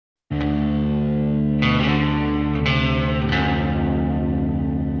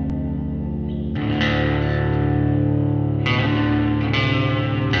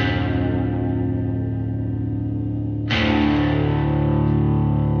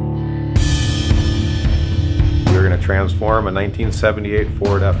transform a 1978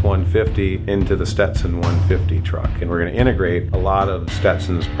 Ford F-150 into the Stetson 150 truck. And we're going to integrate a lot of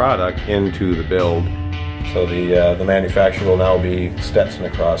Stetson's product into the build. So the manufacturer will now be Stetson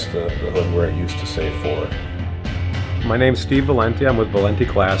across the hood where it used to say Ford. My name's Steve Valenti. I'm with Valenti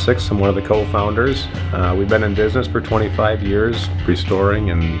Classics. I'm one of the co-founders. We've been in business for 25 years, restoring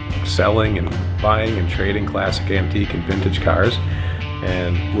and selling and buying and trading classic, antique, and vintage cars.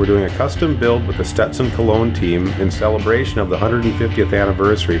 And we're doing a custom build with the Stetson Cologne team in celebration of the 150th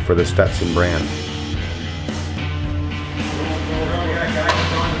anniversary for the Stetson brand.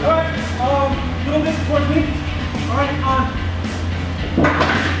 Little bit towards me. All right,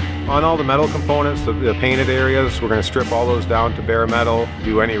 On all the metal components, the painted areas, we're going to strip all those down to bare metal,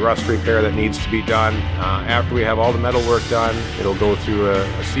 do any rust repair that needs to be done. After we have all the metal work done, it'll go through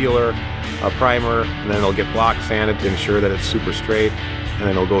a sealer, a primer, and then it'll get block sanded to ensure that it's super straight. And then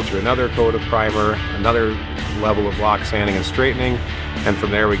it'll go through another coat of primer, another level of block sanding and straightening, and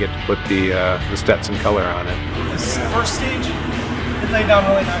from there we get to put the Stetson color on it. this first stage, it laid down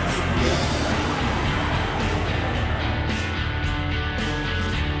really nice.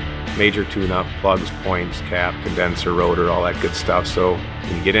 Major tune-up, plugs, points, cap, condenser, rotor, all that good stuff. So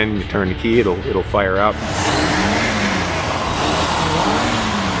when you get in, you turn the key, it'll fire up.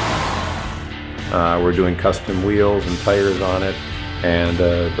 We're doing custom wheels and tires on it, and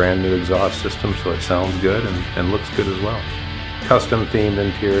a brand new exhaust system, so it sounds good and looks good as well. Custom themed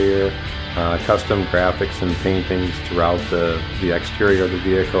interior, custom graphics and paintings throughout the exterior of the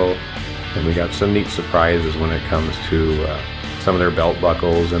vehicle, and we got some neat surprises when it comes to some of their belt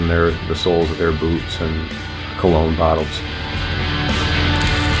buckles and the soles of their boots and cologne bottles.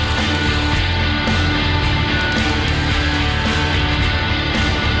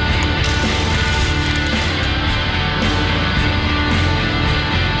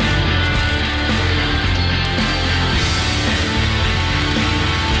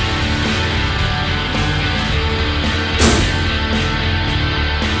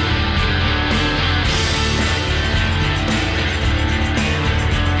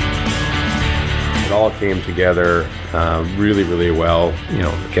 It all came together really well. You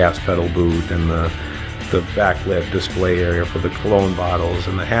know, the gas pedal boot and the backlit display area for the cologne bottles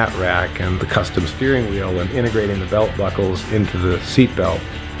and the hat rack and the custom steering wheel and integrating the belt buckles into the seat belt.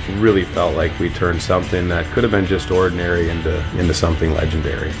 Really felt like we turned something that could have been just ordinary into something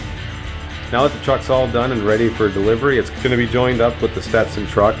legendary. Now that the truck's all done and ready for delivery, it's going to be joined up with the Stetson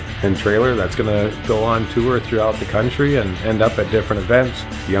truck and trailer that's going to go on tour throughout the country and end up at different events.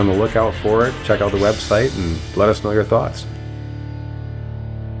 Be on the lookout for it. Check out the website and let us know your thoughts.